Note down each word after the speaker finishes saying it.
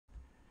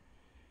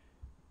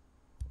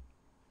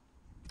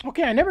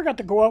Okay, I never got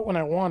to go out when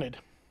I wanted.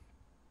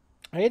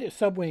 I ate at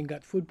Subway and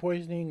got food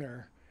poisoning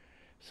or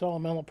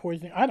salmonella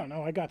poisoning. I don't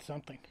know. I got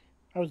something.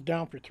 I was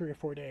down for 3 or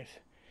 4 days.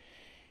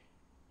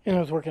 And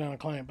I was working on a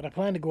client, but I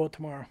plan to go out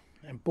tomorrow.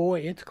 And boy,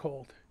 it's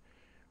cold.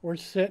 We're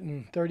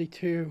sitting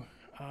 32,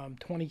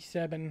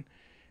 27.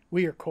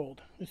 We are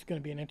cold. This is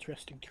going to be an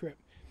interesting trip.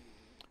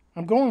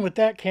 I'm going with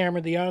that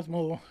camera, the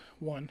Osmo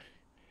one,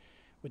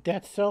 with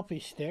that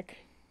selfie stick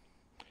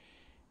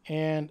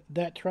and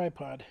that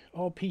tripod,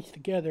 all pieced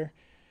together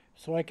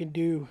so I can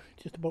do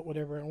just about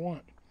whatever I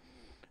want.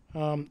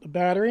 The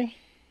battery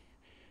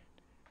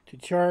to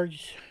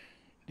charge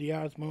the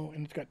Osmo,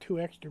 and it's got 2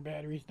 extra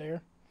batteries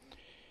there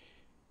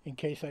in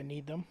case I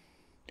need them.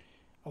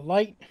 A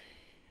light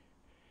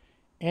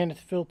and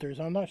its filters.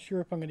 I'm not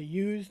sure if I'm going to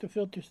use the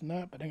filters or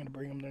not, but I'm going to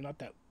bring them. They're not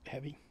that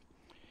heavy.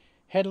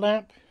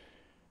 Headlamp.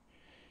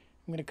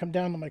 I'm going to come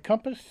down to my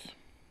compass,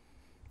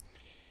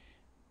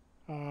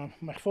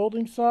 my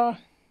folding saw,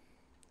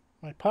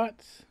 my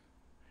pots.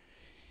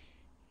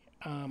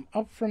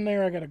 Up from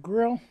there, I got a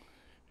grill.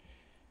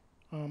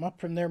 Up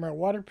from there, my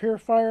water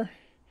purifier.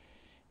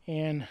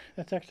 And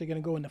that's actually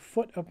going to go in the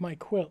foot of my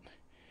quilt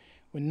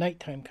when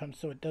nighttime comes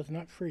so it does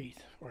not freeze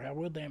or I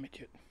will damage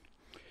it.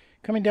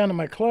 Coming down to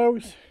my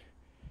clothes,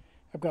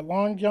 I've got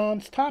long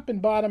johns. Top and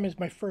bottom is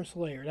my first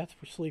layer. That's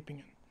for sleeping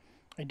in.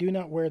 I do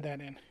not wear that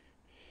in.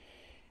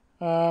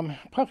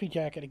 Puffy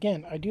jacket,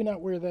 again, I do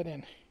not wear that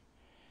in.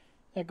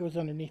 That goes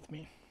underneath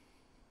me.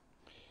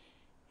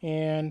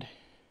 And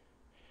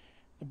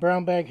the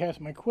brown bag has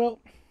my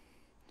quilt.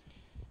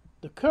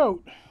 The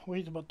coat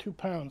weighs about 2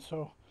 pounds,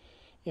 so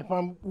if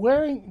I'm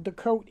wearing the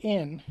coat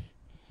in,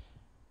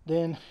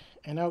 then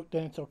and out,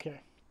 then it's okay.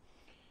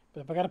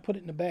 But if I got to put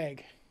it in the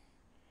bag,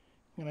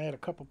 I'm going to add a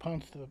couple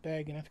pounds to the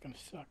bag, and that's going to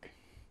suck.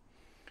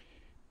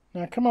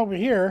 Now I come over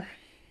here,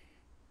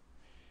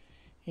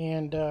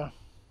 and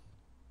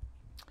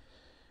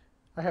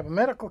I have a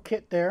medical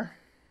kit there,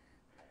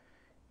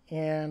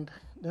 and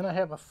then I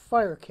have a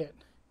fire kit.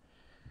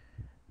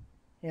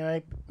 And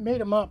I made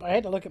them up. I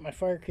had to look at my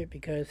fire kit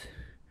because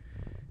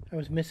I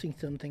was missing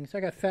some things. I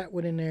got fat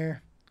wood in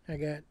there. I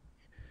got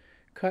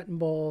cotton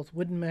balls,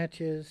 wooden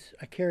matches.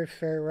 I carry a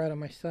ferro rod on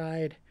my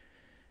side.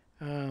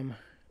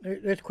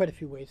 There's quite a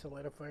few ways to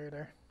light a fire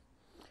there.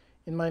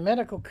 In my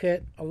medical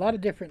kit, a lot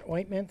of different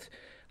ointments.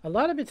 A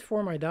lot of it's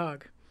for my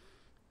dog.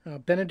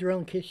 Benadryl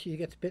in case she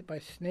gets bit by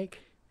a snake.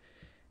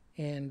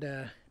 And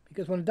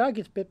because when a dog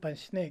gets bit by a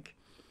snake,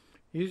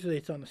 usually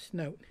it's on the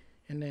snout.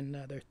 And then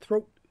their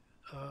throat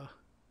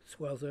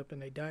swells up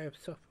and they die of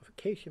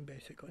suffocation,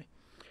 basically.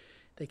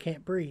 They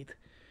can't breathe.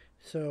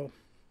 So,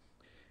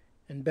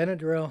 in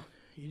Benadryl,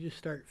 you just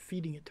start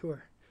feeding it to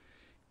her.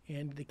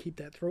 And to keep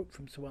that throat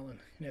from swelling.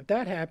 And if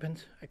that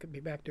happens, I could be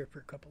back there for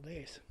a couple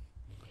days.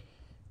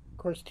 Of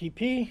course,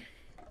 TP,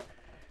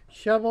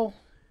 shovel,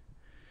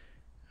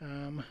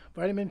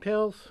 vitamin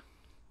pills,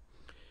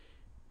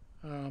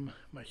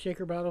 my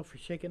shaker bottle for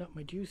shaking up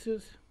my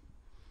juices,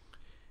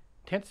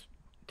 tent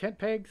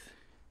pegs,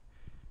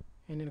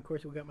 and then of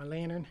course we got my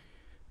lantern.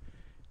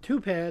 2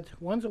 pads.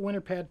 One's a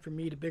winter pad for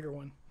me, the bigger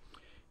one.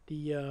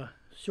 The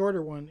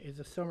shorter one is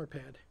a summer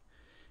pad.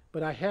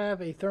 But I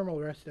have a thermal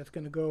rest that's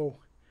going to go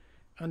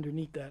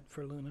underneath that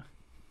for Luna.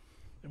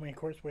 And of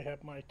course we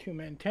have my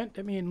 2-man tent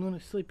that me and Luna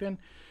sleep in,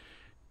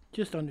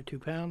 just under 2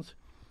 pounds.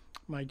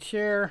 My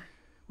chair,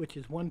 which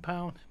is 1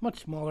 pound,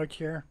 much smaller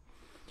chair.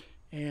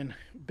 And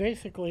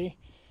basically,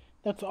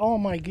 that's all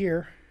my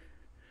gear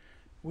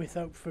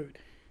without food.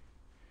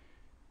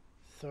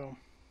 So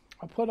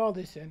I'll put all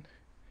this in,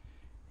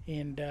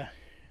 and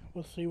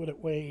we'll see what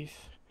it weighs,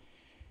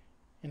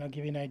 and I'll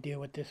give you an idea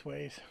what this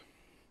weighs.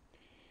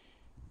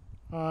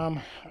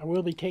 I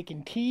will be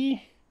taking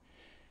tea.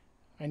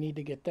 I need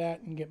to get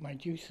that and get my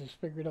juices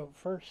figured out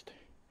first,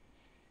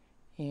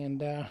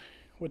 and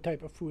what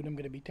type of food I'm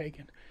going to be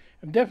taking.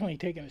 I'm definitely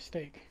taking a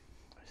steak,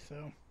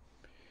 so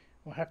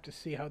we'll have to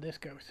see how this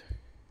goes.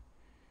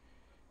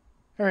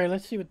 Alright,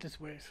 let's see what this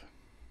weighs.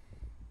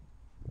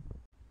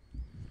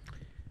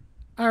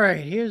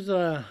 Alright, here's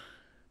a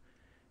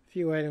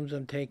few items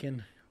I'm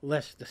taking,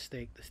 less the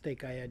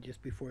steak I had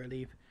just before I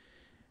leave.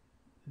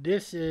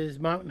 This is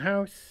Mountain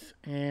House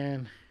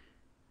and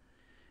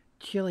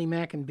chili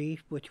mac and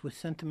beef, which was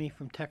sent to me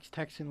from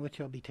Texan, which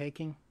I'll be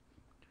taking,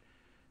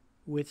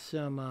 with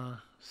some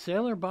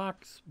Sailor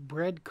Box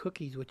bread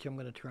cookies, which I'm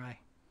going to try,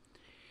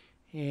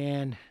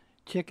 and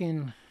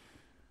chicken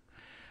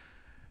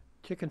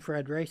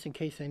fried rice in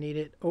case I need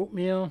it,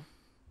 oatmeal,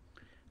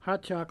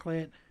 hot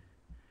chocolate,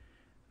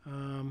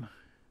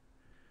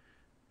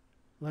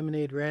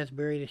 lemonade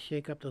raspberry to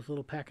shake up those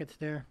little packets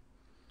there.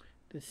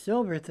 The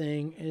silver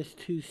thing is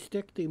to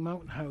stick the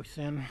Mountain House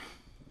in.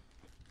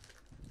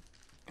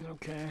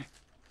 Okay.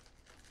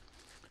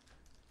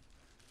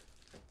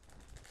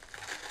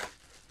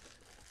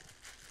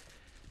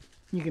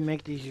 You can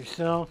make these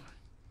yourself,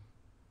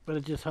 but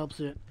it just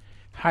helps it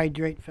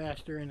hydrate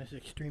faster and it's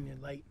extremely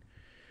light.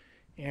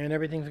 And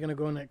everything's going to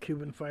go in that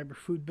Cuban fiber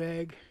food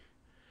bag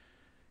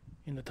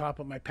in the top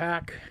of my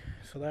pack,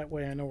 so that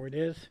way I know where it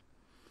is.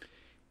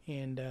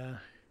 And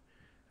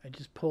I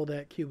just pulled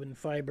that Cuban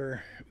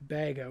fiber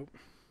bag out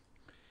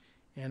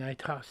and I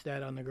tossed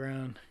that on the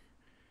ground,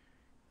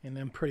 and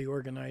I'm pretty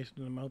organized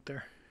when I'm out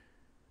there.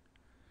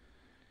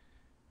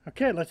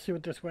 Okay, let's see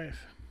what this weighs.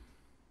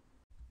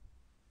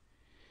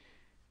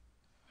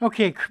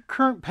 Okay,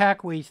 current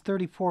pack weighs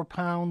 34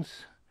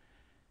 pounds.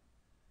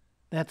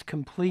 That's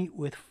complete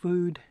with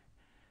food,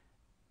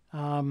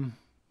 no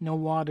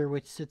water,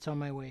 which sits on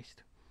my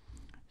waist.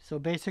 So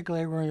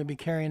basically, we're going to be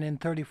carrying in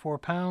 34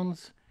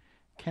 pounds.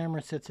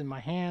 Camera sits in my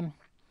hand,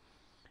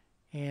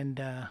 and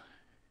I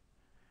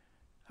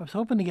was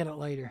hoping to get it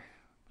lighter,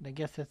 but I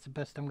guess that's the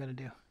best I'm going to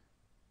do.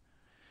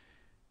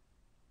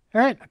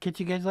 All right, I'll catch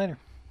you guys later.